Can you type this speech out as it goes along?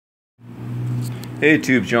Hey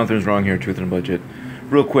tubes, Jonathan's wrong here, Truth and Budget.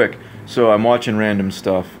 Real quick, so I'm watching random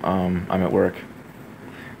stuff. I'm at work,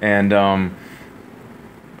 and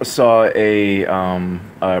saw a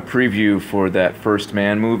preview for that First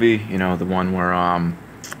Man movie. You know, the one where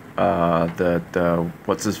the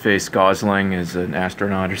what's his face Gosling is an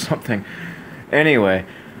astronaut or something. Anyway,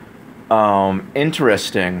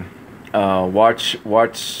 interesting. Watch.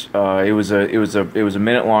 It was a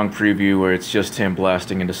minute long preview where it's just him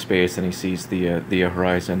blasting into space and he sees the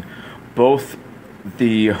horizon. Both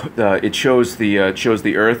it shows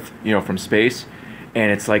the Earth, you know, from space,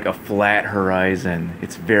 and it's like a flat horizon.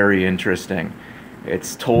 It's very interesting.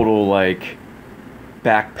 It's total like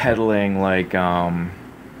backpedaling, like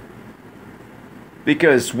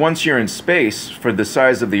because once you're in space, for the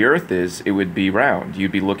size of the Earth it would be round.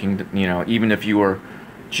 You'd be looking, you know, even if you were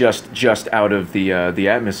just out of the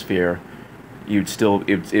atmosphere, it'd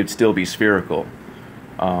still be spherical,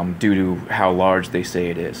 due to how large they say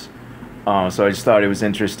it is. So I just thought it was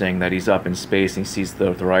interesting that he's up in space and he sees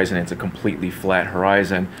the horizon. It's a completely flat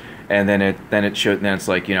horizon, and then it's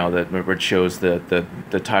like, you know, where it shows the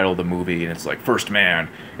title of the movie, and it's like First Man,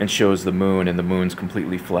 and shows the moon, and the moon's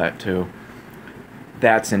completely flat too.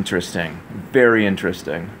 That's interesting, very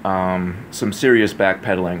interesting. Some serious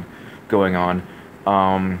backpedaling going on.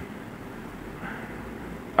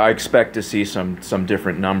 I expect to see some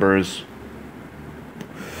different numbers.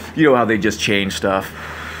 You know how they just change stuff,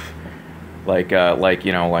 like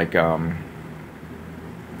you know, like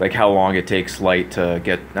how long it takes light to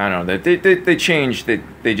get. I don't know. They change.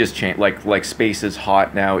 They just change. Like space is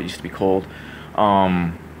hot now. It used to be cold.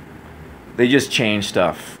 They just change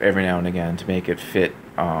stuff every now and again to make it fit.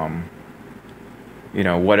 You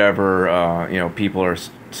know, whatever you know, people are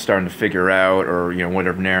starting to figure out, or, you know,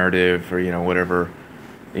 whatever narrative, or, you know, whatever,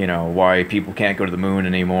 you know, why people can't go to the moon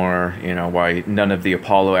anymore, you know, why none of the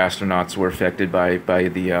Apollo astronauts were affected by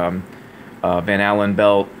the Van Allen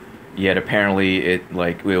belt, yet apparently it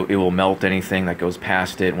will melt anything that goes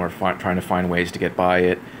past it, and we're trying to find ways to get by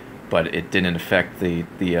it, but it didn't affect the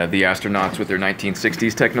astronauts with their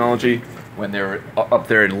 1960s technology when they were up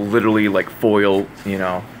there in literally like foil, you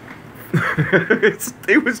know.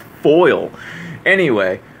 It was foil.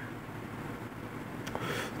 Anyway,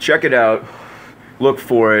 check it out. Look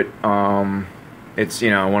for it. It's, you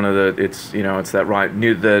know, it's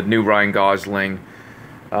the new Ryan Gosling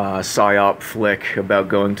psyop flick about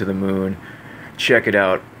going to the moon. Check it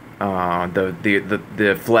out.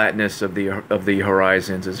 The flatness of the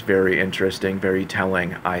horizons is very interesting, very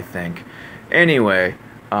telling, I think. Anyway,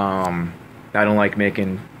 I don't like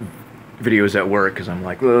making videos at work because I'm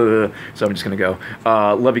like, ugh, so I'm just gonna go.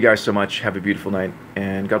 Love you guys so much. Have a beautiful night,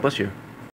 and God bless you.